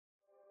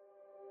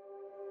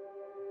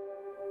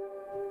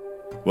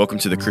Welcome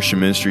to the Christian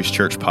Ministries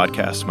Church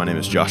podcast. My name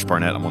is Josh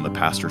Barnett. I'm one of the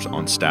pastors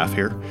on staff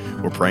here.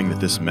 We're praying that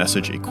this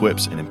message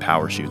equips and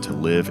empowers you to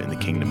live in the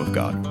kingdom of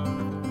God.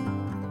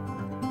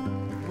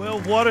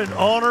 Well, what an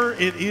honor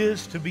it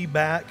is to be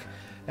back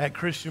at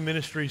Christian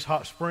Ministries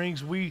Hot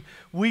Springs. We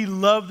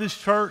love this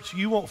church.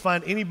 You won't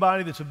find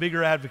anybody that's a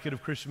bigger advocate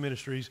of Christian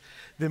Ministries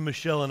than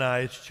Michelle and I.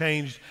 It's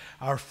changed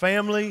our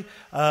family.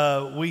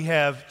 We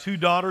have two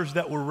daughters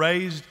that were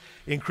raised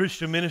in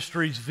Christian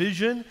Ministries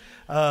vision.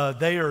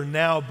 They are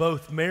now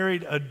both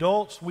married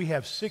adults. We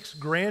have 6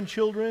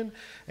 grandchildren,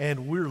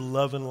 and we're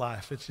loving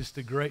life. It's just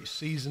a great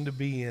season to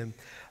be in.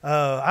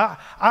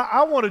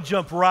 I want to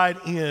jump right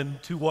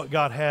into what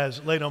God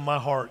has laid on my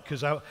heart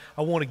because I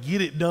want to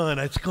get it done.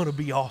 It's going to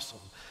be awesome.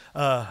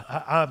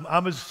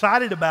 I'm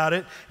excited about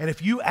it, and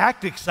if you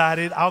act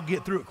excited, I'll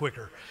get through it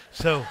quicker.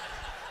 So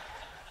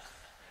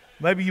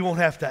maybe you won't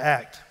have to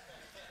act.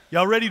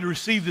 Y'all ready to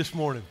receive this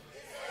morning?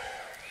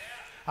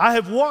 I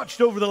have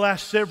watched over the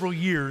last several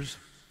years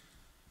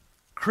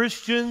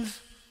Christians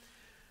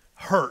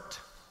hurt.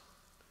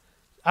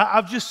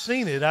 I've just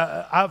seen it.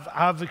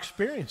 I've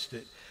experienced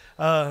it.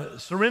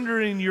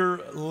 Surrendering your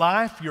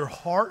life, your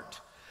heart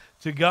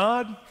to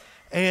God,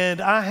 and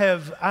I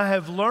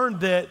have learned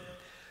that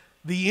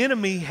the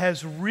enemy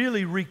has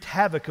really wreaked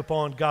havoc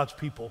upon God's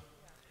people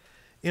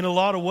in a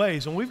lot of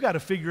ways, and we've got to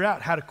figure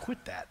out how to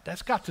quit that.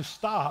 That's got to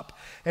stop,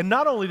 and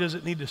not only does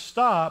it need to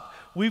stop,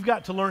 we've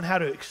got to learn how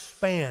to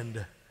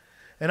expand.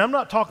 And I'm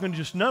not talking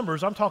just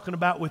numbers, I'm talking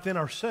about within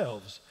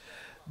ourselves.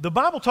 The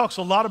Bible talks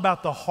a lot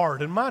about the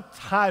heart, and my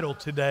title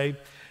today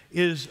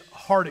is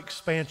Heart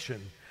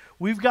Expansion.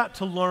 We've got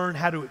to learn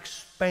how to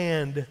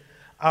expand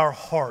our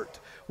heart.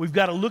 We've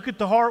got to look at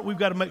the heart, we've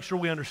got to make sure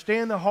we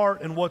understand the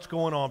heart and what's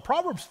going on.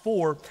 Proverbs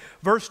 4,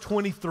 verse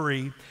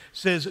 23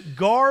 says,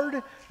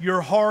 "Guard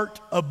your heart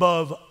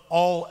above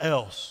all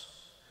else,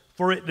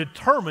 for it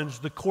determines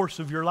the course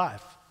of your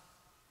life."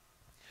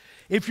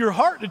 If your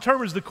heart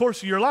determines the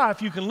course of your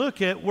life, you can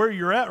look at where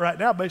you're at right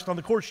now based on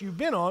the course you've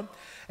been on,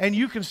 and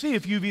you can see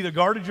if you've either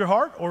guarded your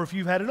heart or if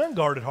you've had an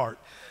unguarded heart.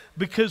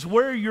 Because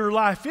where your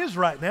life is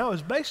right now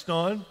is based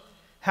on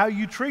how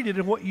you treated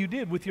and what you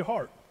did with your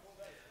heart.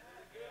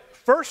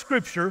 First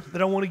scripture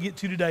that I want to get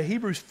to today,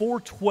 Hebrews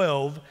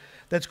 4:12,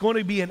 that's going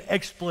to be an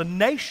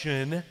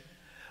explanation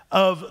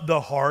of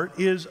the heart,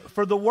 is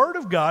for the Word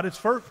of God,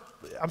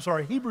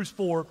 Hebrews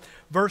 4,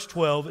 verse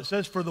 12, it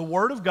says, "For the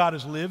Word of God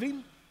is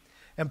living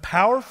and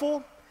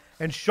powerful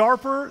and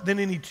sharper than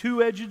any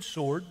two-edged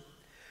sword,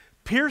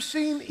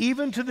 piercing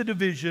even to the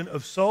division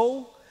of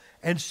soul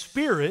and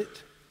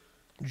spirit,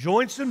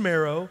 joints and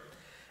marrow,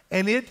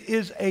 and it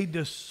is a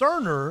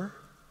discerner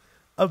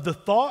of the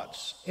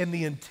thoughts and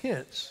the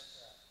intents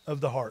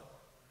of the heart."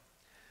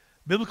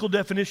 Biblical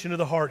definition of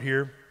the heart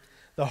here: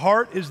 the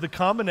heart is the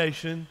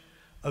combination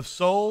of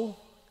soul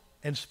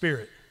and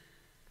spirit.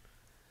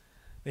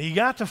 Now, you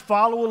got to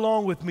follow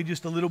along with me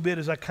just a little bit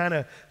as I kind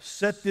of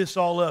set this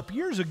all up.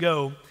 Years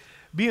ago,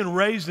 being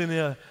raised in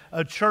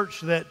a church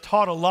that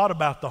taught a lot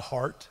about the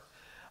heart,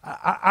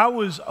 I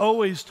was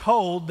always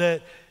told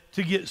that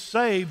to get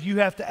saved, you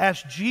have to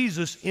ask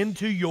Jesus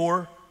into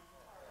your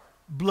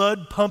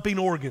blood-pumping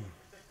organ.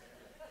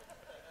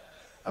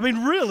 I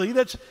mean, really,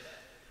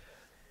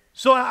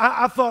 so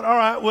I thought, all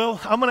right, well,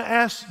 I'm going to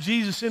ask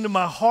Jesus into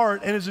my heart.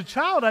 And as a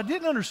child, I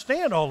didn't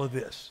understand all of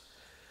this.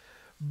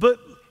 But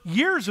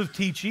years of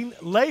teaching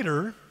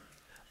later,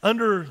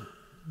 under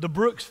the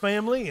Brooks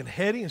family and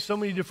Hetty and so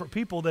many different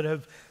people that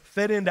have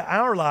fed into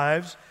our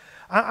lives,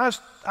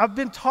 I've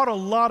been taught a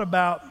lot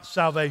about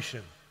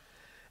salvation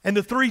and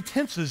the 3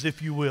 tenses,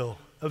 if you will,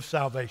 of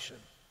salvation.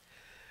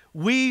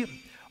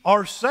 We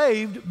are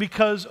saved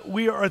because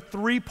we are a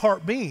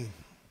 3-part being.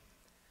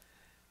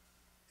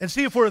 And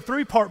see, if we're a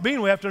 3-part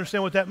being, we have to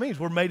understand what that means.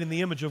 We're made in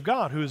the image of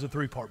God, who is a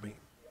 3-part being.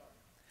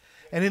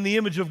 And in the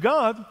image of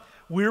God,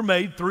 we're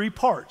made 3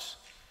 parts.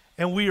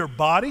 And we are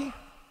body,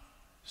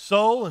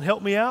 soul, and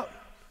help me out.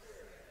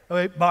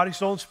 Okay, body,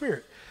 soul, and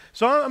spirit.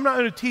 So I'm not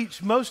going to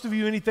teach most of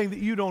you anything that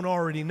you don't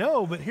already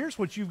know, but here's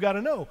what you've got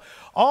to know.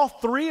 All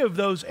 3 of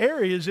those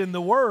areas in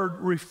the Word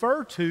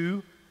refer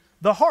to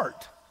the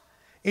heart.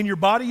 In your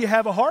body, you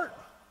have a heart.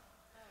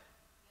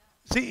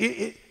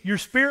 See, your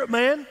spirit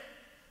man,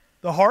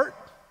 the heart.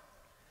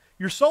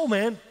 Your soul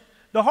man,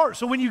 the heart.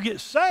 So when you get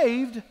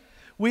saved,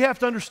 we have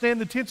to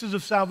understand the tenses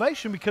of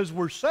salvation because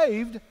we're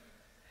saved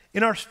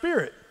in our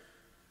spirit.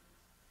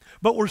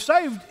 But we're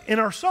saved in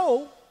our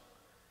soul,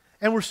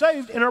 and we're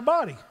saved in our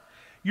body.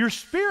 Your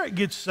spirit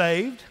gets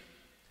saved,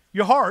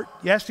 your heart,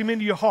 you asked him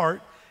into your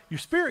heart, your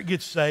spirit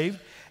gets saved,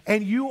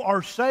 and you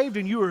are saved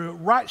and you are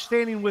right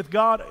standing with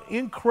God,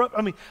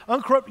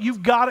 uncorrupt,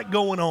 you've got it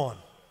going on.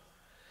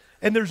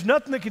 And there's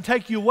nothing that can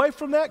take you away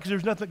from that because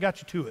there's nothing that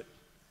got you to it.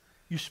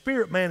 Your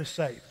spirit man is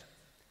saved.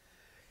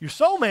 Your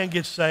soul man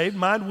gets saved,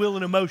 mind, will,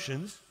 and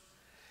emotions,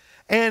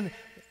 and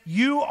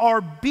you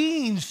are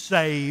being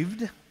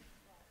saved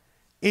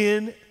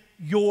in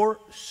your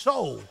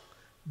soul,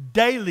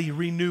 daily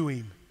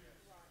renewing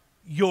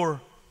your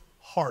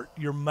heart,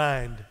 your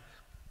mind,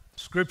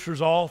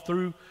 Scripture's all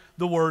through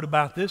the Word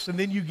about this. And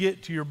then you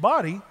get to your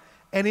body,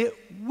 and it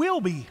will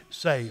be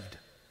saved.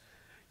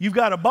 You've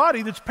got a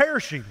body that's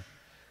perishing,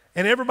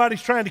 and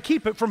everybody's trying to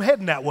keep it from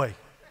heading that way.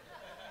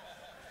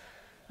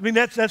 I mean,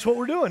 that's what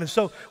we're doing. And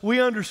so we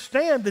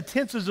understand the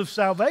tenses of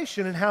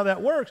salvation and how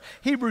that works.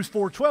 Hebrews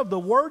 4:12, the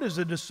Word is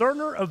a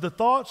discerner of the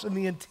thoughts and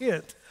the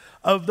intent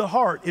of the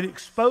heart. It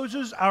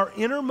exposes our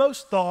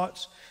innermost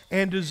thoughts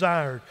and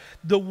desires.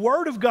 The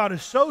Word of God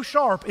is so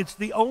sharp, it's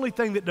the only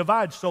thing that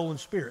divides soul and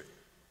spirit.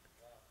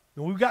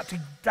 And we've got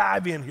to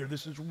dive in here.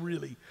 This is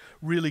really,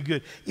 really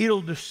good.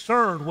 It'll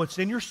discern what's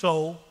in your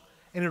soul,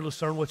 and it'll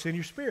discern what's in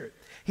your spirit.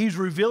 He's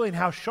revealing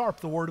how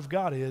sharp the Word of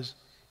God is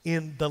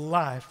in the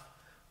life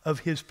of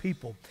His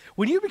people.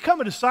 When you become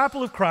a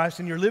disciple of Christ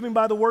and you're living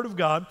by the Word of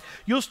God,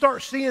 you'll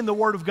start seeing the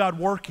Word of God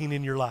working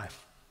in your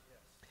life.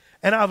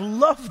 And I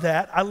love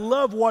that. I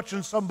love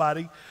watching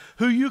somebody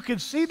who you can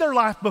see their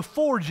life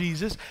before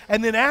Jesus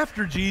and then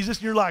after Jesus,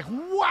 and you're like,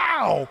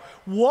 wow,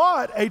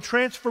 what a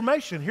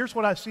transformation. Here's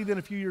what I see then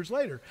a few years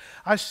later.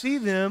 I see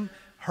them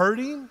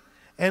hurting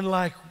and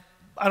like,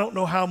 I don't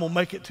know how I'm going to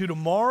make it to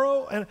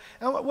tomorrow. And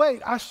I'm like,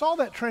 wait, I saw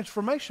that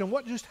transformation.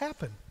 What just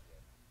happened?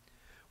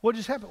 What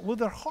just happened? Well,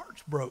 their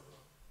hearts broke.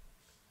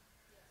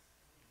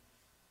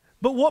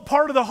 But what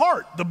part of the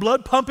heart? The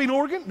blood pumping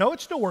organ? No,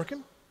 it's still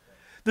working.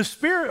 The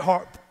spirit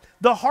heart,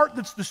 the heart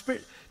that's the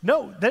spirit.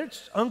 No,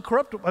 that's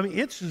uncorruptible. I mean,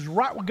 it's as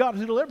right with God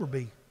as it'll ever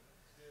be.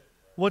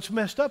 What's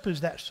messed up is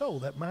that soul,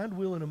 that mind,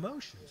 will, and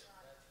emotions.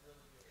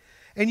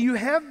 And you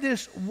have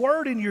this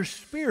word in your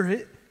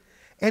spirit,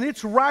 and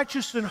it's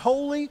righteous and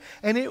holy,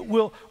 and it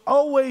will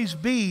always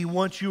be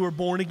once you are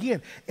born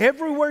again.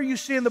 Everywhere you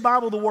see in the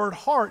Bible the word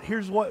heart,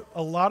 here's what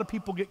a lot of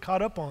people get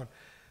caught up on.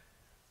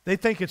 They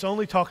think it's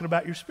only talking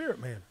about your spirit,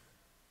 man.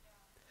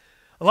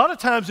 A lot of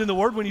times in the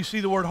Word, when you see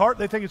the word heart,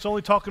 they think it's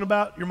only talking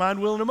about your mind,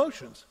 will, and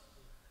emotions.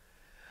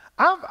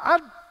 I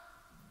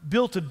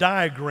built a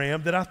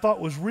diagram that I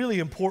thought was really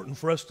important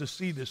for us to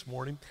see this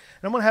morning.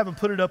 And I'm going to have them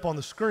put it up on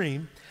the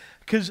screen.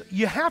 Because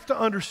you have to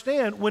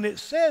understand, when it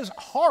says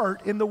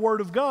heart in the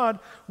Word of God,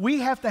 we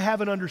have to have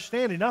an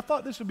understanding. I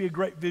thought this would be a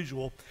great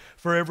visual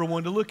for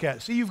everyone to look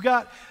at. See, you've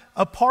got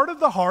a part of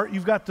the heart,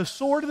 you've got the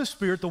sword of the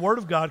Spirit, the Word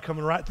of God,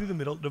 coming right through the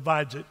middle, it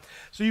divides it.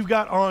 So you've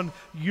got on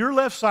your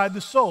left side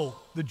the soul,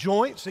 the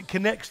joints, it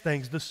connects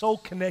things. The soul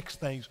connects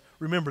things.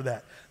 Remember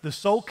that. The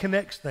soul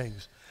connects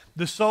things.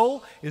 The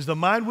soul is the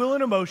mind, will,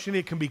 and emotion.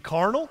 It can be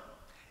carnal,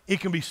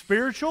 it can be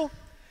spiritual.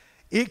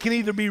 It can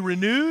either be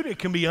renewed, it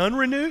can be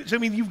unrenewed. So, I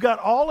mean, you've got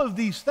all of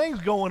these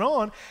things going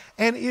on,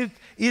 and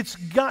it's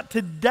got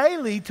to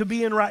daily, to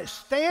be in right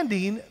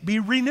standing, be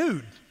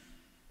renewed.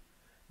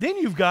 Then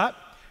you've got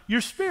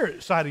your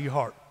spirit side of your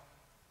heart.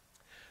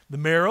 The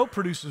marrow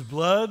produces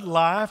blood,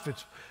 life,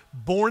 it's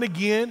born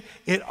again,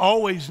 it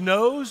always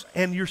knows,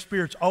 and your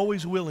spirit's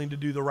always willing to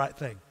do the right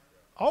thing.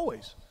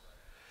 Always.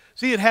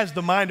 See, it has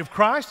the mind of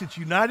Christ, it's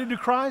united to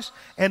Christ,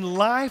 and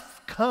life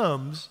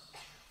comes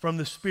from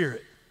the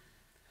Spirit.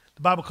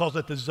 The Bible calls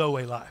that the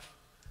Zoe life,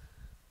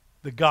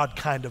 the God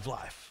kind of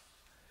life.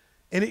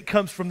 And it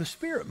comes from the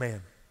Spirit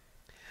man.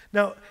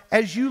 Now,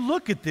 as you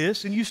look at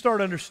this and you start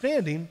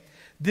understanding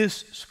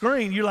this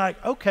screen, you're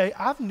like, okay,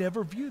 I've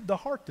never viewed the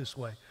heart this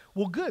way.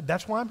 Well, good.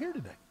 That's why I'm here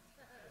today.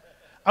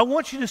 I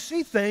want you to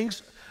see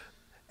things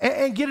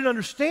and get an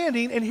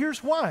understanding, and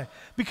here's why.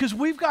 Because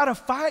we've got to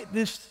fight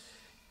this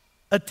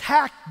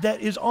attack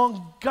that is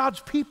on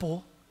God's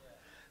people,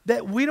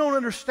 that we don't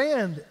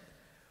understand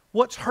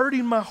what's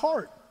hurting my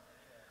heart.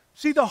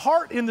 See, the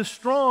heart in the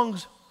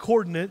Strong's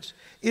coordinates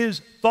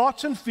is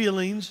thoughts and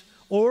feelings,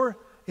 or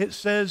it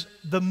says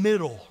the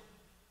middle.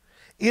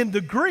 In the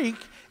Greek,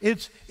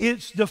 it's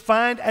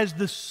defined as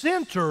the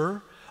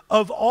center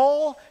of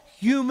all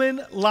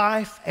human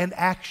life and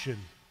action.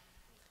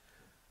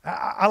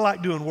 I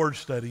like doing word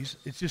studies.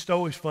 It's just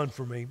always fun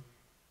for me.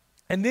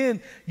 And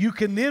then you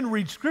can then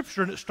read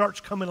Scripture and it starts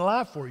coming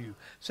alive for you.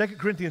 2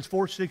 Corinthians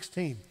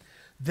 4:16.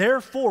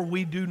 Therefore,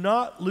 we do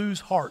not lose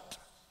heart.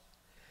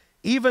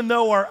 Even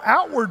though our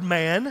outward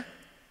man,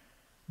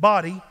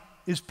 body,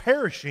 is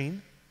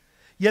perishing,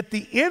 yet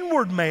the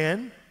inward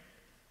man,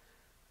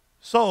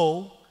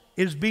 soul,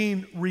 is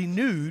being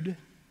renewed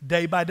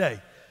day by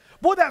day.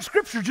 Boy, that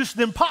scripture just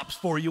then pops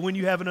for you when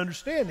you have an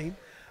understanding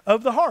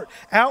of the heart.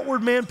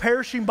 Outward man,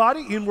 perishing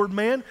body, inward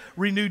man,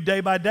 renewed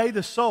day by day,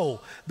 the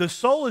soul. The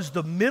soul is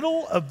the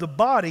middle of the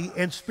body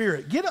and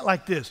spirit. Get it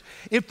like this.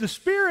 If the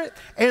spirit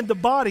and the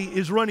body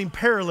is running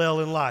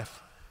parallel in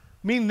life,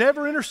 meaning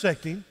never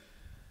intersecting,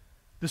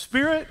 the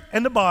spirit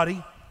and the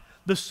body,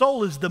 the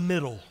soul is the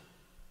middle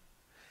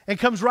and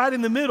comes right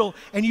in the middle,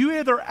 and you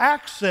either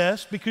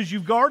access, because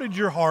you've guarded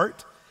your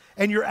heart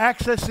and you're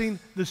accessing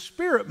the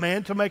spirit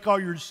man to make all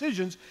your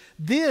decisions,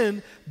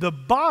 then the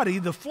body,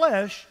 the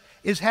flesh,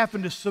 is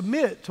having to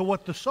submit to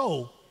what the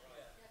soul.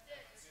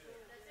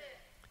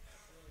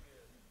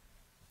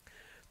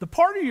 The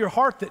part of your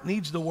heart that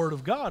needs the Word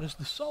of God is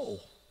the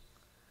soul.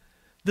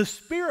 The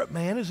spirit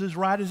man is as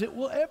right as it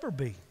will ever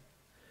be.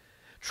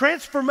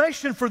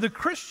 Transformation for the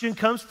Christian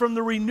comes from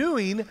the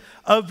renewing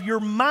of your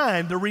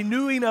mind, the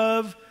renewing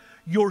of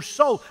your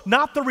soul,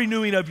 not the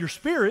renewing of your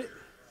spirit.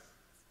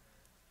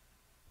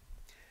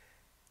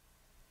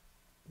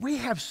 We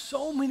have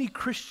so many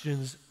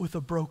Christians with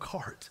a broke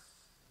heart.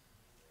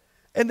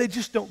 And they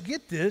just don't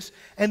get this,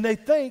 and they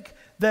think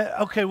that,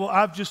 okay, well,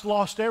 I've just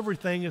lost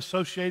everything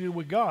associated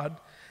with God,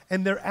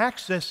 and they're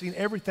accessing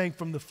everything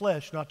from the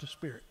flesh, not the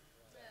spirit.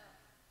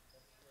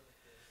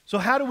 So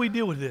how do we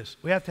deal with this?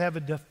 We have to have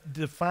a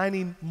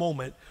defining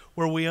moment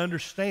where we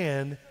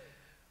understand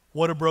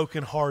what a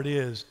broken heart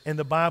is. And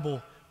the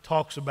Bible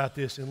talks about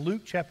this. In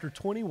Luke chapter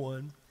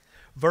 21,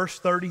 verse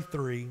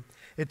 33,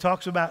 it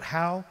talks about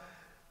how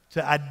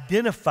to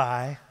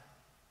identify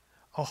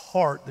a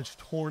heart that's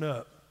torn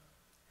up.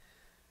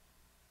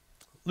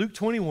 Luke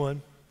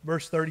 21,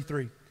 verse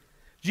 33.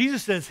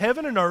 Jesus says,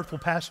 heaven and earth will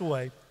pass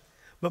away,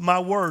 but my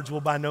words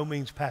will by no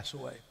means pass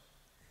away.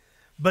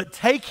 But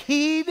take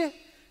heed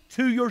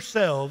to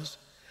yourselves,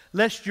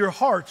 lest your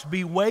hearts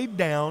be weighed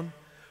down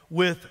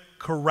with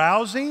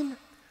carousing,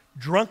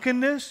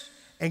 drunkenness,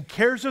 and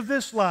cares of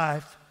this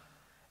life,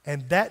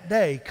 and that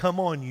day come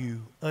on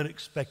you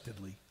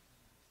unexpectedly.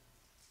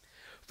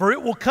 For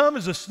it will come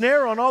as a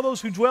snare on all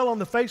those who dwell on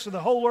the face of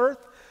the whole earth.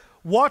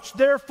 Watch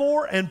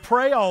therefore and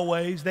pray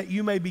always that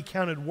you may be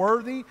counted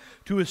worthy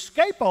to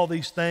escape all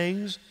these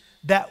things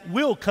that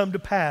will come to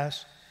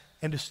pass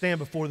and to stand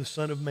before the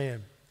Son of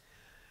Man.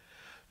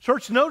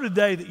 Church, know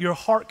today that your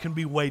heart can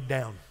be weighed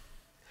down.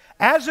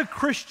 As a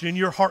Christian,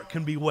 your heart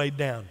can be weighed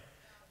down.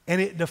 And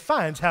it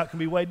defines how it can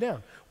be weighed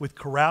down. With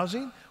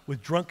carousing,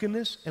 with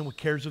drunkenness, and with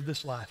cares of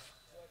this life.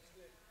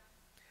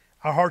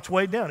 Our heart's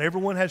weighed down.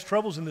 Everyone has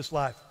troubles in this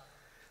life.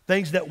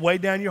 Things that weigh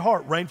down your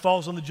heart. Rain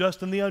falls on the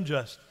just and the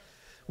unjust.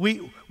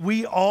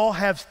 We all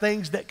have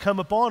things that come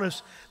upon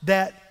us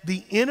that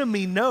the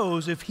enemy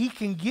knows if he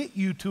can get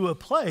you to a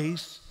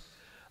place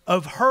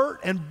of hurt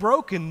and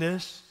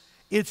brokenness,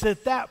 it's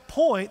at that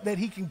point that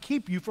he can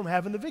keep you from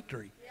having the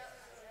victory.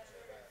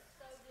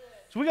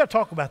 So we got to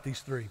talk about these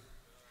three.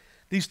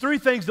 These three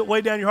things that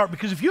weigh down your heart,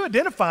 because if you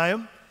identify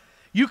them,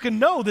 you can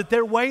know that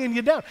they're weighing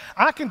you down.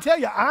 I can tell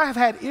you, I have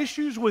had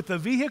issues with a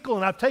vehicle,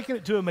 and I've taken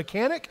it to a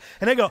mechanic,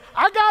 and they go,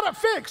 I got it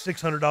fixed,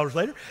 $600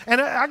 later,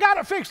 and I got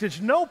it fixed. It's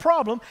no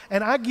problem.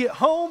 And I get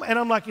home, and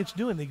I'm like, it's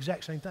doing the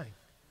exact same thing.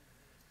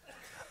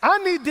 I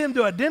need them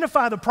to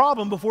identify the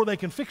problem before they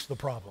can fix the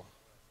problem.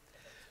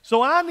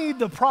 So I need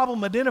the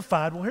problem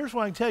identified. Well, here's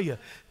what I can tell you.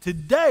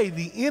 Today,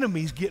 the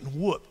enemy's getting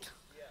whooped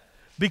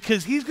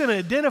because he's going to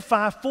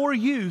identify for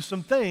you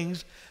some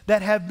things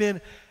that have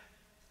been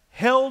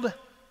held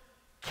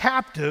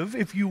captive,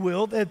 if you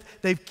will, that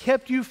they've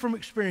kept you from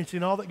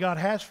experiencing all that God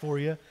has for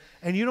you,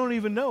 and you don't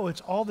even know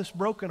it's all this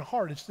broken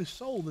heart. It's this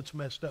soul that's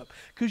messed up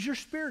because your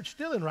spirit's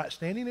still in right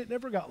standing. It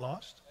never got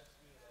lost.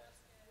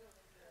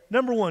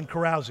 Number one,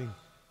 carousing.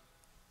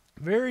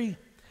 Very,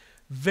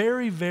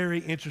 very, very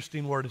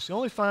interesting word. It's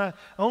the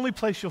only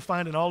place you'll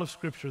find in all of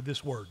Scripture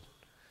this word.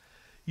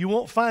 You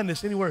won't find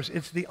this anywhere else.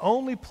 It's the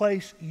only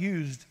place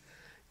used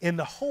in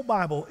the whole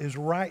Bible is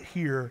right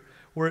here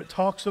where it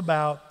talks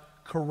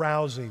about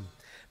carousing.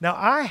 Now,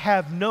 I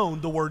have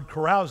known the word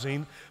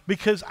carousing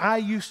because I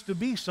used to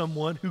be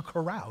someone who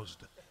caroused.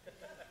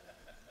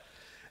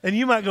 And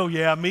you might go,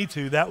 yeah, me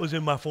too. That was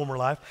in my former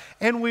life.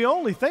 And we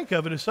only think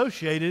of it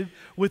associated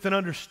with an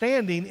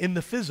understanding in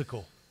the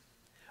physical.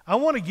 I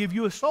want to give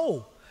you a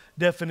soul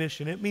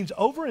definition. It means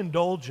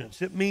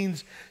overindulgence. It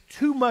means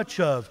too much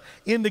of.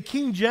 In the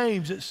King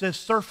James, it says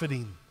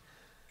surfeiting.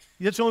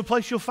 That's the only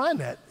place you'll find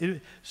that.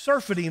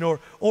 Surfeiting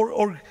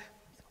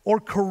or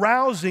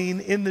carousing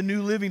in the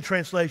New Living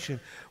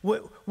Translation.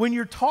 When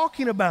you're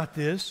talking about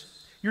this,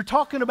 you're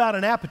talking about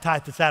an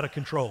appetite that's out of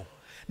control.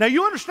 Now,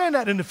 you understand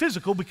that in the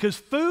physical because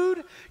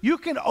food, you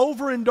can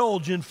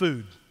overindulge in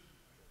food.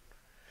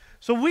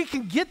 So we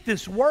can get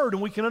this word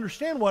and we can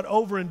understand what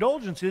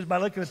overindulgence is by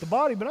looking at the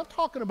body, but I'm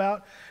talking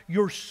about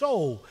your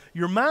soul,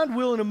 your mind,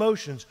 will, and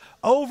emotions,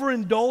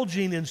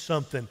 overindulging in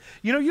something.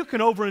 You know, you can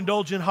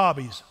overindulge in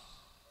hobbies.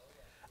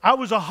 I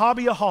was a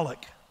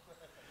hobbyaholic.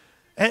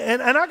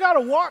 And I got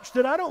to watch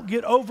that I don't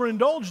get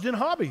overindulged in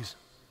hobbies.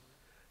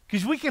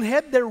 Because we can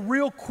head there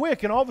real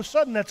quick, and all of a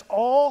sudden that's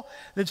all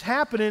that's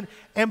happening,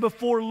 and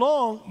before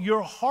long,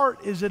 your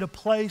heart is at a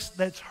place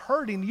that's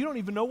hurting. You don't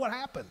even know what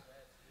happened.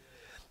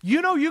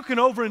 You know you can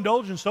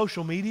overindulge in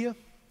social media.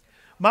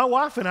 My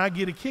wife and I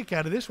get a kick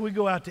out of this. We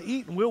go out to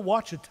eat, and we'll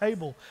watch a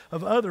table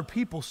of other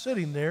people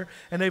sitting there,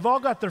 and they've all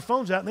got their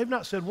phones out, and they've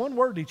not said one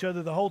word to each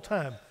other the whole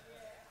time.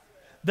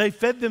 They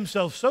fed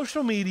themselves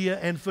social media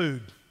and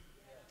food.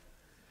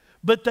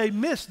 But they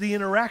miss the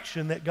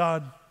interaction that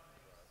God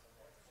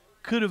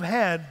could have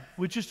had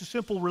with just a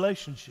simple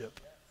relationship.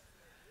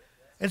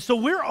 And so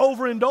we're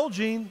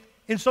overindulging.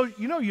 And so,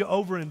 you know, you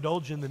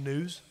overindulge in the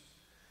news.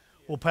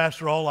 Well,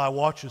 Pastor, all I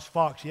watch is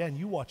Fox. Yeah, and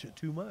you watch it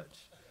too much.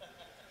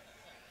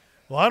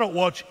 Well, I don't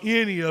watch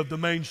any of the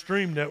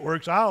mainstream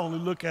networks. I only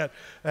look at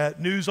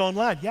news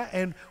online. Yeah,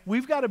 and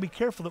we've got to be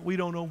careful that we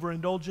don't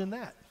overindulge in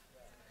that.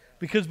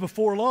 Because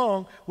before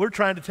long, we're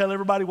trying to tell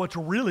everybody what's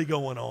really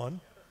going on.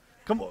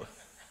 Come on.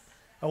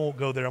 I won't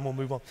go there. I'm going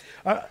to move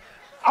on.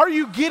 Are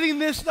you getting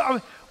this?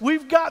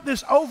 We've got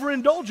this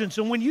overindulgence,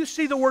 and when you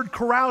see the word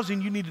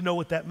carousing, you need to know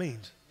what that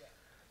means.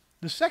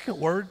 The second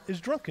word is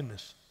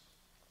drunkenness.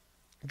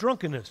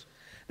 Drunkenness.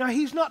 Now,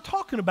 he's not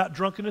talking about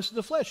drunkenness of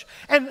the flesh.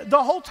 And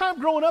the whole time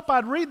growing up,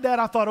 I'd read that,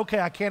 I thought, okay,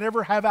 I can't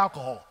ever have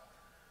alcohol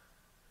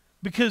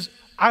because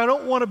I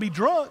don't want to be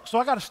drunk, so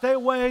I got to stay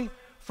away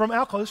from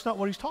alcohol. That's not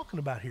what he's talking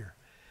about here.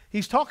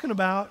 He's talking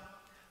about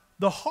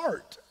the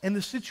heart and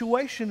the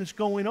situation that's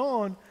going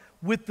on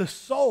with the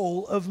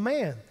soul of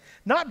man.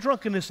 Not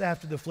drunkenness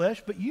after the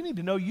flesh, but you need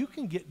to know you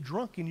can get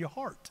drunk in your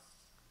heart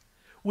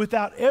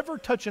without ever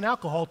touching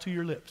alcohol to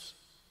your lips.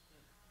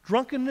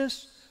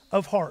 Drunkenness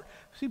of heart.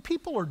 See,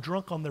 people are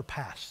drunk on their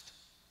past.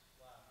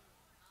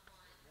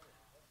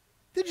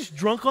 They're just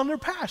drunk on their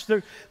past.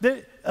 They're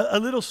a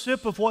little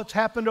sip of what's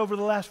happened over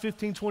the last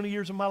 15, 20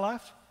 years of my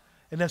life,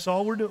 and that's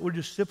all we're doing. We're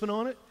just sipping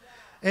on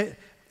it.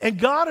 And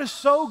God is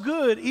so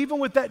good, even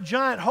with that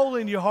giant hole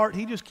in your heart,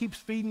 he just keeps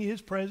feeding you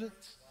his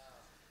presence.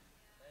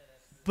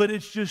 But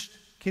it's just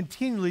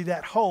continually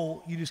that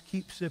hole, you just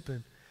keep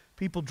sipping.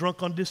 People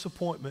drunk on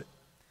disappointment.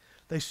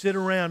 They sit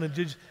around and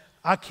just,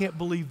 I can't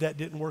believe that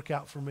didn't work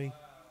out for me.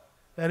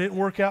 That didn't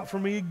work out for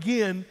me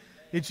again.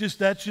 It's just,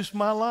 that's just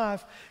my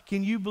life.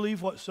 Can you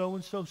believe what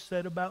so-and-so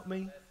said about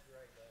me?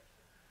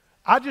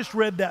 I just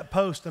read that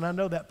post, and I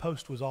know that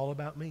post was all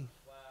about me.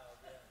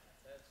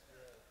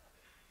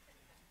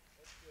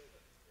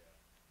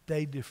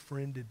 They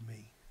defriended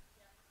me.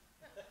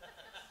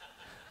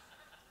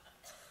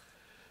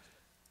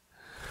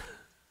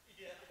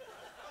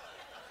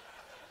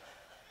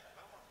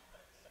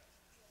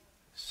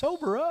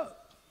 Sober up.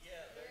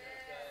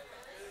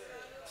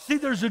 See,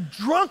 there's a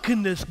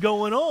drunkenness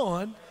going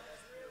on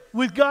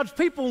with God's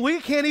people. We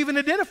can't even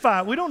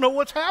identify it. We don't know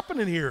what's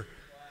happening here.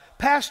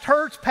 Past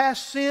hurts,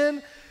 past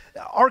sin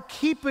are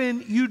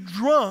keeping you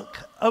drunk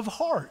of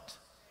heart.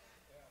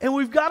 And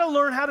we've got to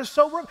learn how to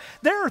sober up.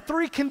 There are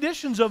 3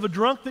 conditions of a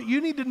drunk that you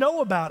need to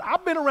know about.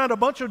 I've been around a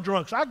bunch of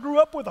drunks. I grew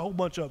up with a whole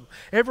bunch of them.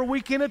 Every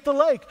weekend at the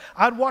lake,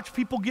 I'd watch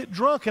people get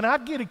drunk, and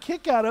I'd get a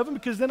kick out of them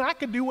because then I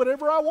could do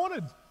whatever I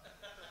wanted.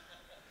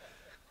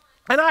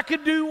 And I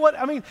could do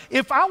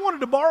if I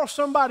wanted to borrow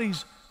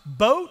somebody's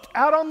boat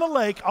out on the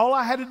lake, all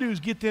I had to do is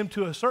get them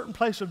to a certain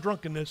place of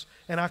drunkenness,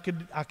 and I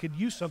could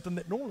use something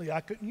that normally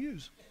I couldn't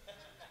use.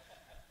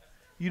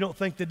 You don't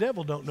think the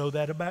devil don't know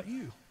that about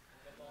you?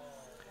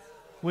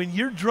 When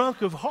you're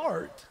drunk of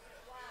heart,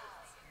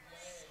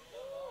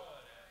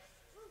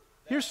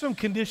 here's some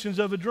conditions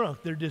of a drunk.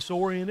 They're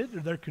disoriented or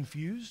they're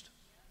confused.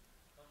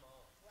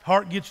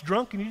 Heart gets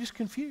drunk and you're just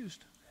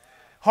confused.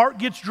 Heart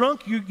gets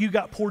drunk, you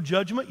got poor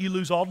judgment, you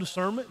lose all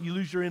discernment, you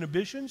lose your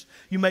inhibitions,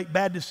 you make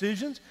bad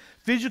decisions.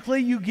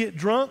 Physically, you get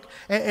drunk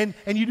and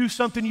you do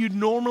something you'd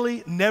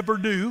normally never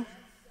do.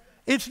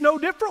 It's no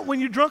different when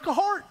you're drunk of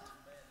heart.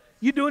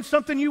 You're doing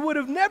something you would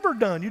have never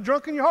done. You're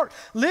drunk in your heart.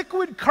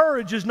 Liquid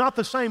courage is not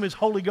the same as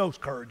Holy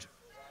Ghost courage.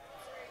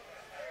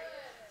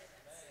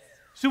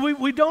 So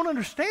we don't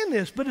understand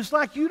this, but it's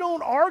like you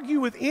don't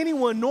argue with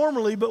anyone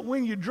normally, but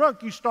when you're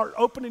drunk, you start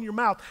opening your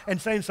mouth and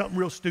saying something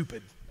real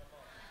stupid.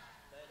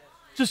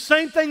 It's the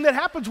same thing that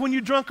happens when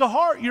you're drunk of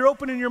heart. You're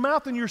opening your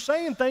mouth and you're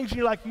saying things, and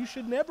you're like, you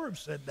should never have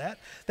said that.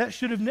 That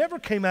should have never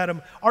came out of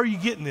me. Are you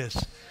getting this?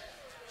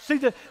 See,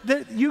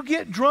 you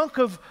get drunk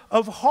of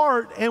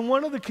heart, and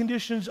one of the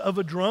conditions of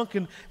a drunk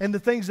and the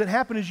things that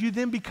happen is you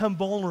then become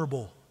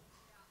vulnerable.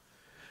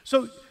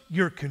 So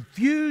you're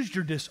confused,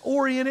 you're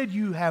disoriented,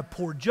 you have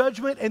poor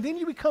judgment, and then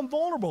you become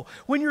vulnerable.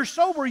 When you're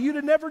sober, you'd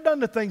have never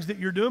done the things that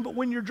you're doing, but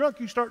when you're drunk,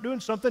 you start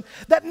doing something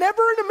that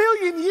never in a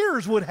million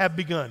years would have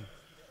begun.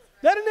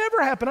 That had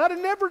never happened. I'd have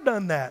never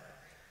done that.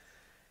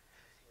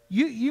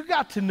 You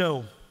got to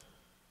know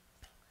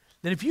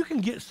that if you can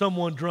get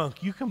someone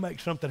drunk, you can make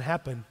something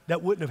happen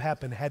that wouldn't have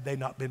happened had they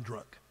not been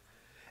drunk.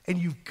 And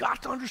you've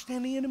got to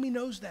understand the enemy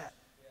knows that.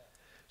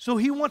 So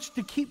he wants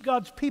to keep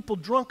God's people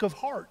drunk of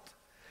heart.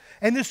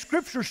 And this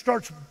scripture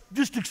starts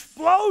just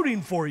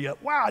exploding for you.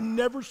 Wow, I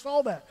never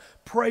saw that.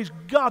 Praise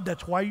God,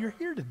 that's why you're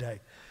here today.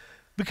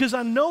 Because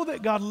I know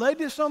that God laid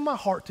this on my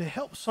heart to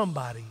help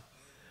somebody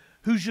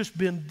who's just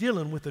been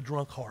dealing with a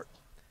drunk heart.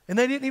 And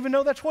they didn't even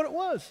know that's what it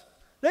was.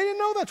 They didn't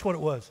know that's what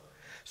it was.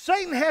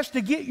 Satan has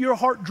to get your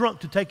heart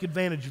drunk to take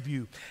advantage of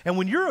you. And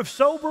when you're of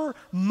sober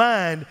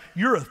mind,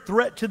 you're a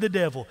threat to the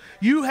devil.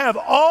 You have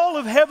all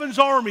of heaven's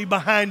army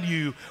behind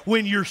you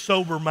when you're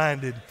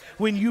sober-minded,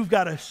 when you've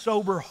got a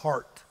sober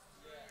heart.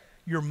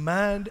 Your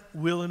mind,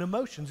 will, and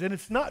emotions. And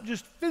it's not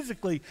just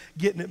physically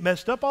getting it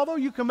messed up, although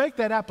you can make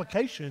that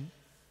application,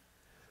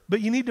 but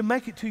you need to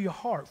make it to your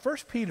heart. 1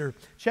 Peter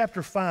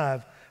chapter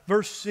 5,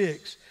 verse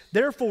 6,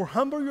 therefore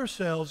humble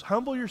yourselves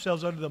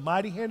under the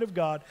mighty hand of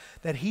God,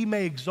 that he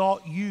may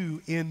exalt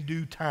you in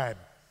due time.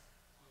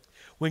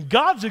 When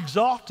God's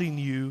exalting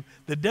you,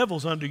 the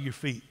devil's under your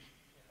feet.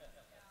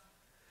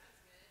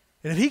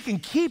 And if he can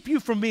keep you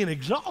from being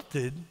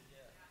exalted,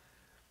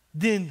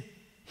 then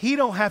he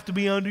don't have to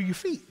be under your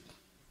feet.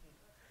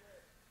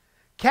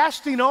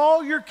 Casting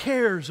all your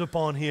cares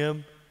upon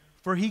him,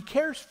 for he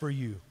cares for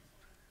you.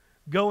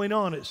 Going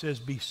on, it says,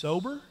 be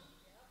sober,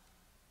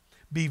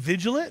 Be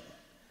vigilant,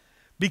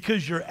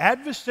 because your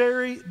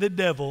adversary, the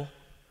devil,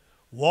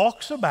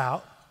 walks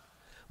about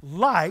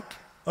like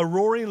a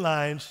roaring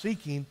lion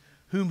seeking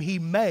whom he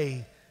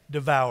may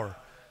devour.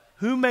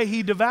 Who may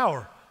he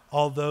devour?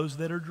 All those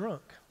that are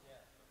drunk.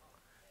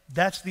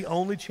 That's the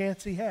only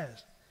chance he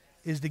has,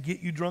 is to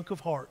get you drunk of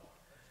heart.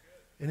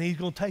 And he's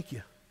going to take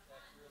you.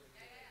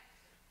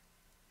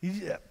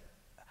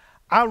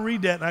 I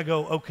read that and I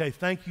go, okay,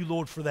 thank you,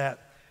 Lord, for that.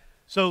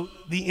 So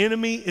the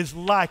enemy is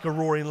like a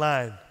roaring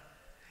lion.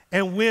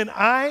 And when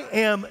I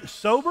am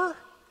sober,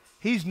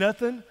 he's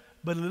nothing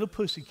but a little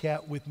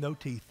pussycat with no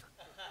teeth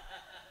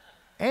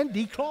and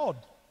declawed.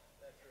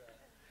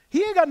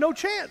 He ain't got no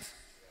chance.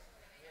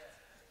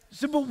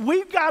 So, but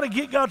we've got to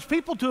get God's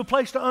people to a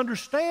place to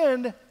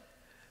understand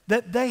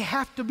that they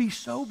have to be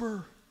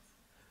sober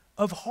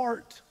of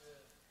heart.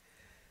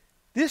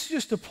 This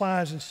just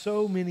applies in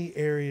so many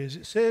areas.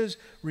 It says,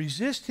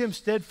 resist him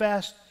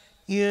steadfast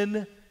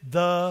in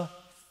the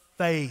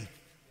faith,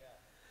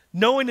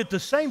 knowing that the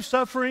same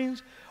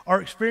sufferings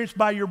are experienced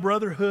by your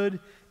brotherhood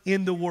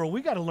in the world.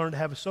 We've got to learn to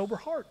have a sober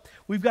heart.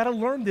 We've got to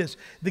learn this.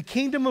 The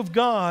kingdom of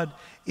God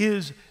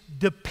is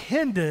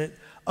dependent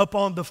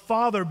upon the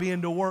Father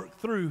being to work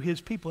through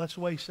his people. That's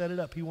the way he set it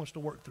up. He wants to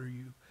work through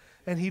you.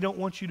 And he don't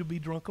want you to be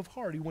drunk of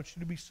heart. He wants you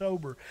to be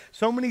sober.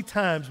 So many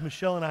times,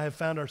 Michelle and I have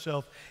found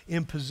ourselves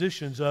in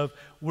positions of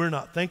we're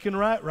not thinking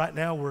right. Right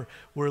now, we're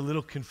a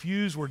little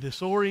confused. We're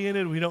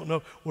disoriented. We don't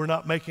know. We're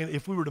not making,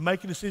 if we were to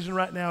make a decision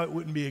right now, it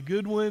wouldn't be a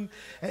good one.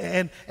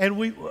 And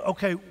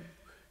okay,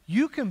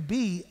 you can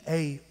be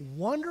a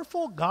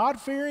wonderful,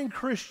 God-fearing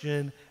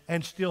Christian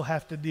and still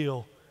have to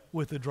deal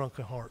with a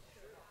drunken heart.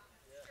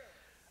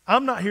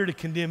 I'm not here to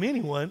condemn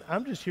anyone.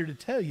 I'm just here to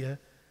tell you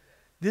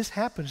this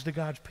happens to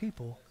God's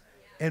people.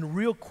 And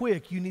real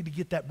quick, you need to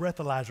get that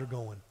breathalyzer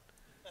going.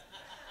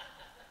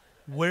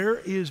 Where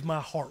is my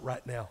heart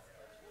right now?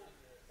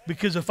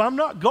 Because if I'm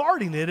not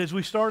guarding it as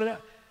we started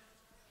out,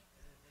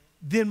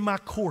 then my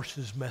course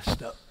is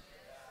messed up.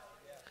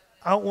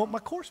 I don't want my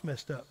course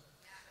messed up.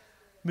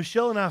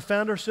 Michelle and I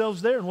found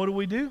ourselves there, and what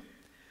do?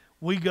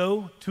 We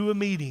go to a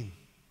meeting.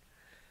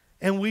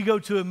 And we go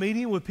to a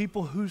meeting with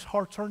people whose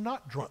hearts are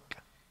not drunk.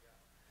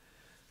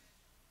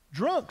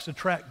 Drunks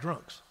attract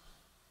drunks.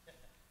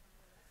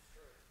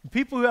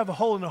 People who have a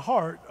hole in their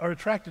heart are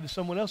attracted to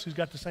someone else who's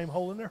got the same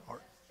hole in their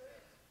heart.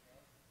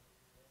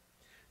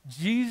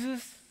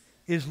 Jesus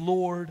is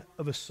Lord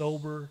of a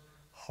sober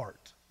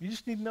heart. You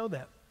just need to know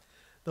that.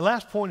 The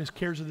last point is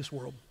cares of this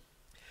world.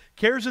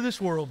 Cares of this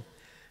world.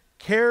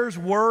 Cares,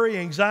 worry,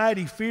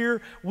 anxiety,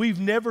 fear. We've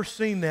never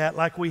seen that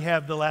like we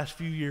have the last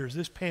few years.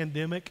 This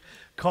pandemic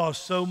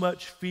caused so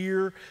much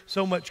fear,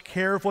 so much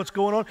care of what's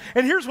going on.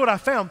 And here's what I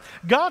found.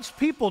 God's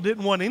people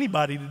didn't want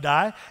anybody to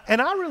die. And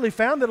I really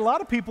found that a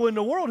lot of people in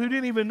the world who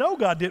didn't even know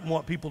God didn't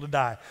want people to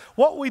die.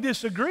 What we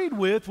disagreed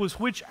with was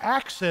which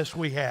access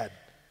we had.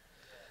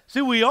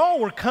 See, we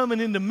all were coming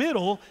in the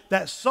middle,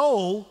 that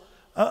soul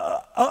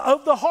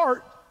of the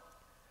heart.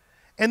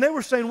 And they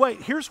were saying,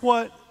 wait, here's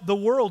what the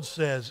world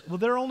says. Well,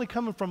 they're only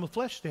coming from a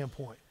flesh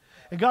standpoint.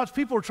 And God's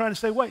people are trying to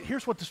say, wait,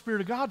 here's what the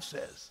Spirit of God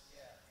says.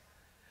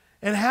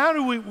 And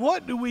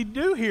what do we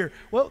do here?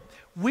 Well,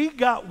 we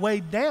got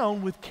weighed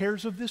down with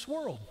cares of this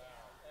world.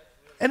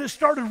 And it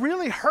started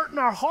really hurting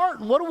our heart.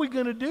 And what are we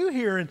going to do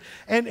here?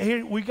 And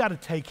here we got to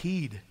take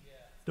heed.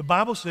 The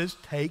Bible says,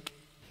 take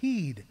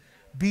heed.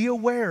 Be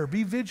aware,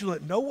 be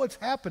vigilant, know what's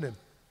happening.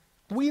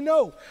 We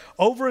know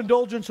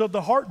overindulgence of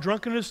the heart,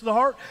 drunkenness of the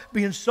heart,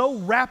 being so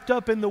wrapped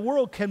up in the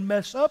world can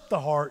mess up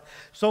the heart.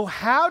 So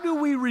how do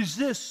we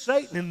resist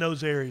Satan in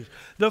those areas?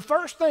 The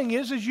first thing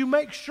is you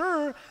make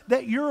sure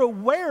that you're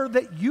aware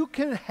that you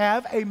can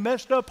have a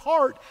messed up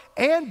heart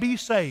and be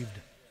saved.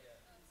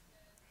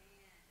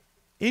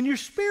 In your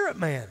spirit,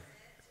 man.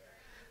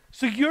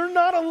 So you're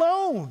not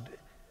alone.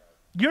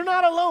 You're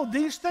not alone.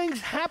 These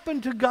things happen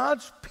to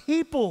God's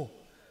people.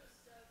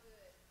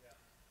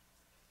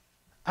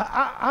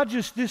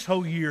 This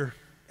whole year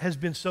has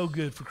been so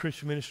good for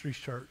Christian Ministries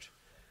Church.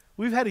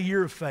 We've had a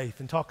year of faith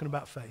and talking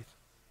about faith.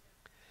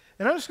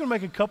 And I'm just going to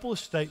make a couple of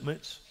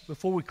statements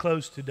before we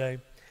close today.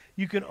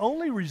 You can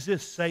only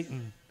resist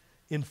Satan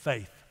in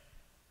faith.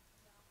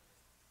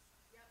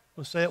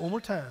 Let's say it one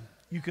more time.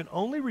 You can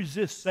only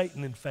resist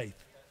Satan in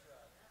faith.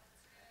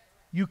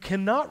 You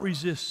cannot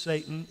resist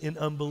Satan in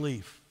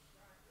unbelief.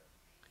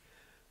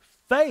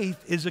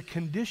 Faith is a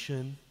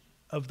condition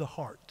of the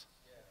heart.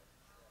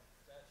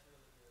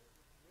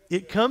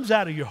 It comes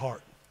out of your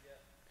heart.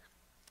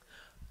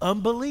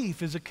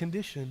 Unbelief is a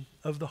condition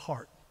of the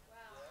heart.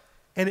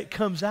 And it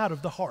comes out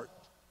of the heart.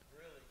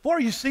 Boy, are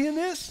you seeing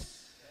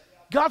this?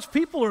 God's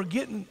people are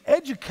getting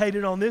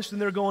educated on this and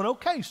they're going,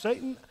 okay,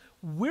 Satan,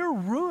 we're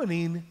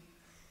ruining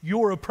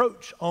your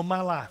approach on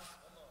my life.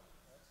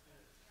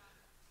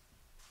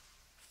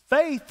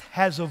 Faith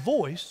has a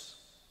voice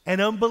and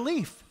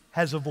unbelief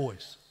has a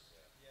voice.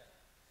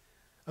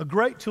 A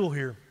great tool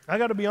here. I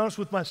got to be honest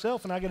with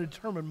myself and I got to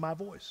determine my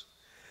voice.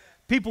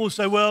 People will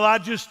say, well,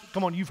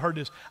 come on, you've heard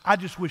this. I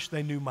just wish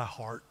they knew my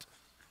heart.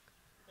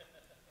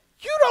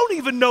 You don't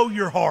even know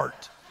your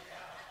heart.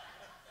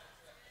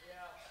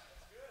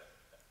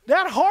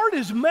 That heart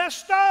is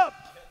messed up.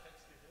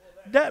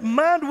 That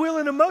mind, will,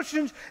 and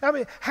emotions. I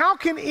mean, how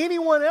can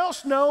anyone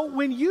else know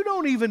when you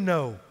don't even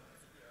know?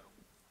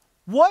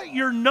 What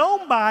you're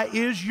known by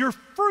is your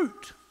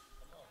fruit.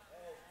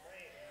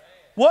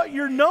 What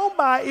you're known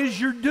by is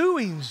your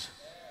doings.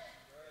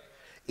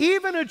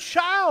 Even a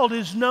child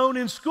is known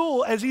in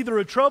school as either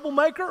a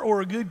troublemaker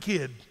or a good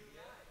kid.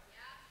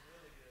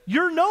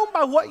 You're known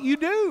by what you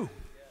do.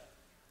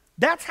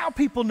 That's how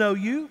people know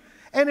you.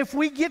 And if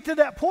we get to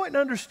that point and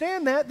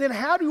understand that, then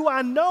how do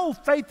I know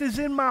faith is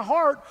in my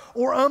heart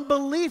or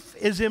unbelief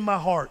is in my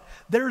heart?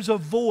 There's a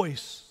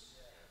voice.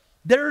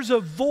 There's a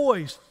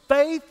voice.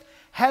 Faith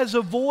has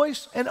a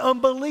voice and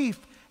unbelief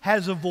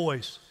has a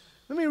voice.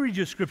 Let me read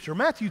you a scripture.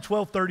 Matthew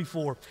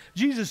 12:34.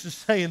 Jesus is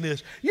saying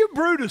this. You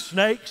brood of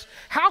snakes,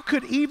 how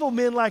could evil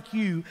men like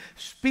you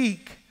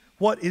speak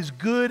what is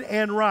good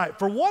and right?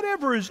 For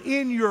whatever is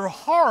in your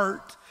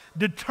heart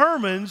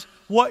determines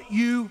what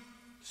you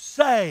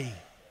say.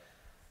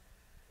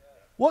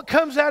 What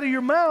comes out of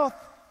your mouth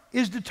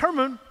is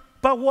determined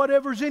by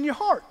whatever's in your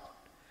heart.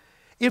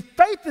 If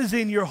faith is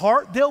in your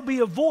heart, there'll be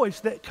a voice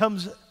that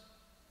comes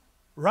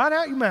right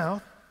out your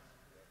mouth,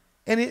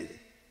 and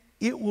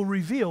it will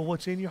reveal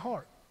what's in your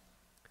heart.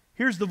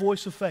 Here's the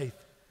voice of faith: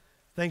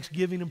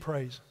 thanksgiving and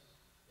praise.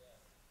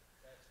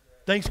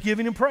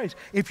 Thanksgiving and praise.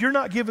 If you're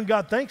not giving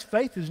God thanks,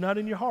 faith is not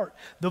in your heart.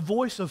 The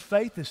voice of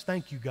faith is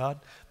thank you, God.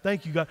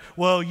 Thank you, God.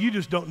 Well, you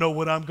just don't know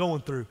what I'm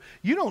going through.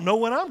 You don't know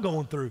what I'm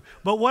going through.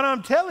 But what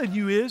I'm telling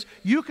you is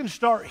you can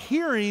start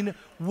hearing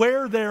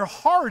where their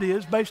heart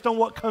is based on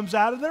what comes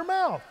out of their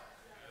mouth.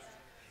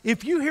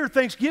 If you hear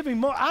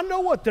thanksgiving, I know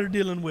what they're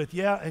dealing with.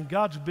 Yeah, and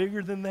God's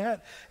bigger than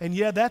that. And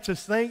yeah, that's a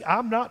thing.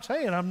 I'm not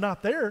saying I'm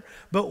not there.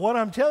 But what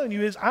I'm telling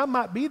you is I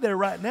might be there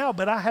right now,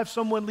 but I have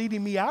someone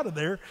leading me out of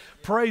there.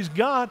 Praise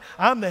God.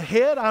 I'm the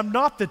head. I'm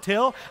not the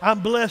tail.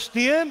 I'm blessed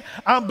in.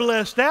 I'm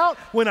blessed out.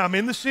 When I'm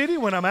in the city,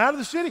 when I'm out of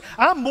the city,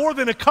 I'm more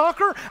than a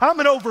conqueror. I'm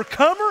an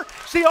overcomer.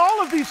 See,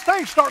 all of these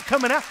things start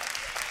coming out.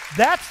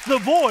 That's the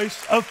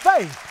voice of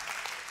faith.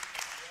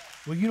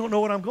 Well, you don't know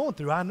what I'm going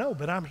through. I know,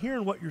 but I'm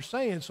hearing what you're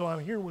saying, so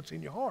I'm hearing what's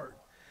in your heart.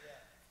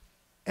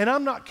 And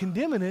I'm not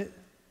condemning it,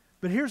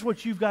 but here's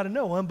what you've got to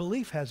know.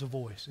 Unbelief has a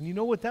voice. And you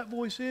know what that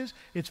voice is?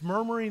 It's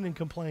murmuring and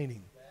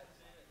complaining.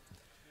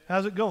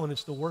 How's it going?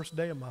 It's the worst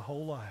day of my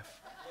whole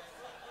life.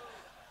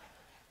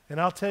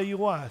 And I'll tell you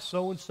why.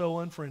 So-and-so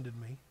unfriended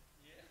me.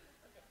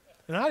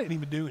 And I didn't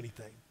even do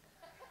anything.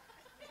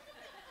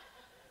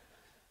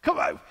 Come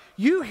on.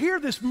 You hear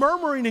this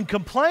murmuring and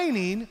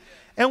complaining,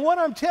 and what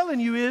I'm telling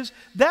you is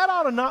that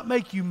ought to not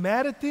make you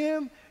mad at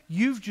them.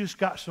 You've just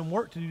got some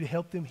work to do to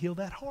help them heal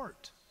that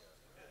heart.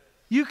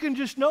 You can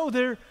just know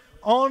they're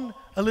on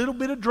a little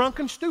bit of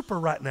drunken stupor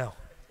right now.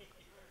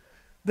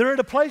 They're at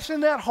a place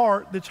in that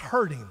heart that's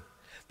hurting.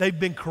 They've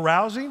been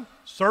carousing,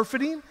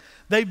 surfeiting.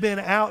 They've been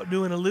out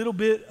doing a little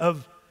bit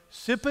of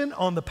sipping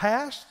on the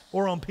past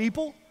or on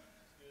people.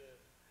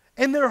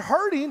 And they're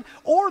hurting,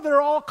 or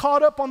they're all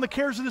caught up on the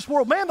cares of this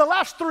world. Man, the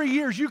last 3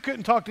 years, you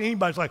couldn't talk to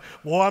anybody. It's like,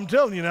 well, I'm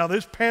telling you now,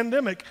 this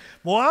pandemic,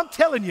 well, I'm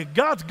telling you,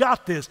 God's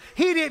got this.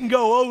 He didn't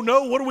go, oh,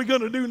 no, what are we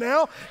going to do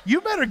now? You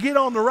better get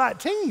on the right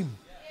team.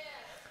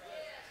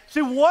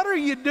 See, what are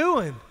you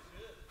doing?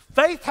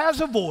 Faith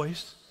has a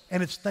voice,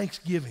 and it's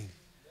thanksgiving.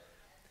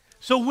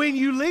 So when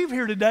you leave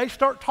here today,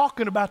 start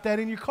talking about that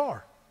in your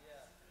car.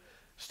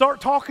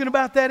 Start talking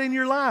about that in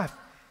your life.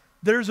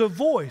 There's a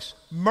voice,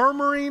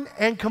 murmuring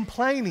and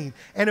complaining.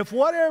 And if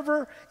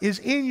whatever is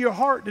in your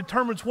heart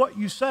determines what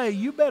you say,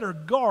 you better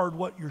guard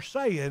what you're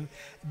saying,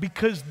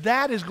 because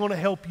that is going to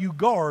help you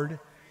guard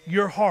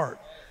your heart.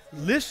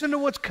 Listen to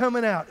what's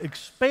coming out.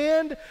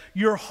 Expand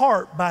your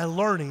heart by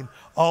learning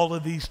all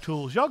of these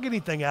tools. Y'all get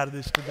anything out of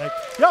this today?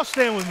 Y'all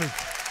stand with me.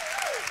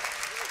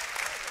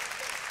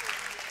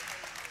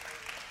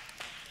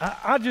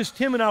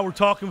 Tim and I were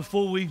talking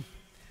before we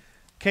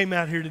came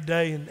out here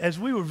today, and as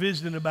we were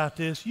visiting about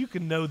this, you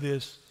can know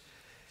this.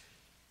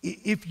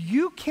 If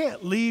you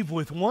can't leave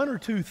with one or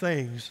two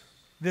things,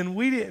 then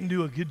we didn't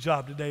do a good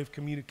job today of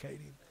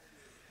communicating.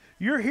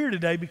 You're here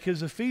today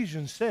because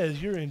Ephesians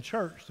says you're in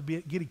church to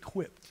get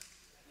equipped.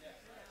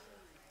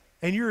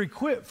 And you're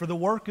equipped for the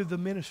work of the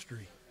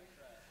ministry.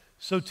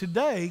 So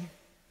today,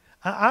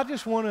 I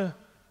just want to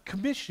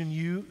commission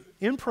you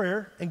in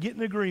prayer and get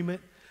an agreement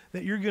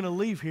that you're going to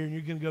leave here and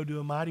you're going to go do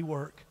a mighty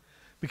work,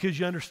 because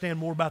you understand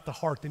more about the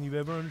heart than you've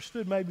ever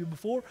understood maybe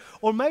before.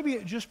 Or maybe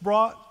it just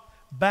brought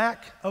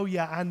back, oh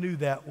yeah, I knew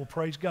that. Well,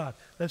 praise God.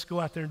 Let's go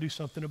out there and do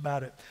something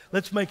about it.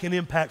 Let's make an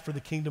impact for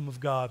the kingdom of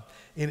God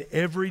in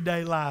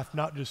everyday life,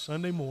 not just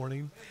Sunday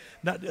morning.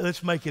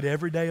 Let's make it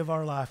every day of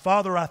our life.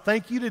 Father, I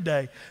thank you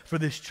today for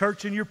this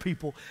church and your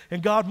people.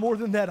 And God, more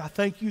than that, I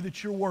thank you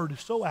that your word is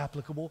so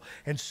applicable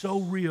and so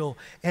real.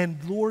 And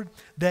Lord,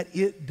 that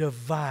it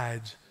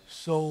divides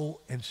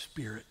soul and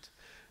spirit.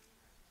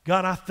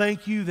 God, I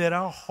thank you that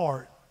our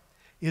heart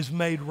is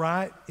made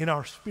right in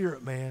our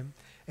spirit, man,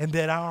 and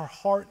that our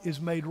heart is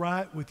made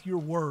right with your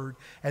word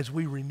as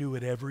we renew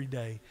it every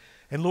day.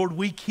 And Lord,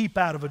 we keep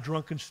out of a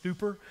drunken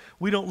stupor.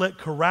 We don't let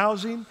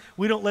carousing,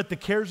 we don't let the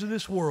cares of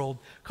this world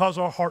cause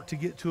our heart to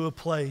get to a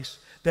place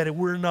that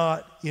we're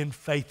not in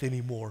faith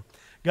anymore.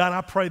 God,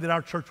 I pray that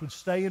our church would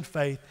stay in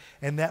faith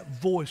and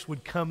that voice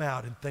would come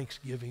out in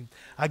thanksgiving.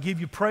 I give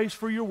you praise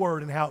for your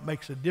word and how it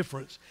makes a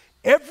difference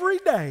every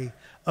day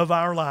of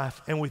our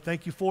life. And we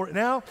thank you for it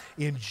now.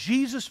 In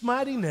Jesus'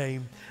 mighty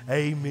name,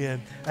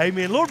 amen.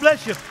 Amen. Lord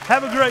bless you.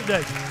 Have a great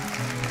day.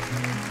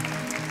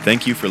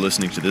 Thank you for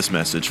listening to this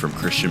message from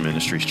Christian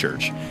Ministries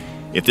Church.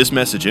 If this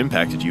message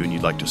impacted you and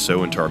you'd like to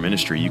sow into our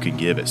ministry, you can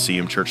give at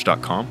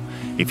cmchurch.com.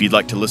 If you'd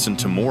like to listen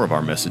to more of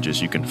our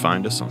messages, you can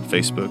find us on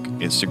Facebook,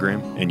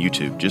 Instagram, and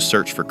YouTube. Just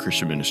search for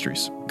Christian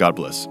Ministries. God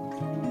bless.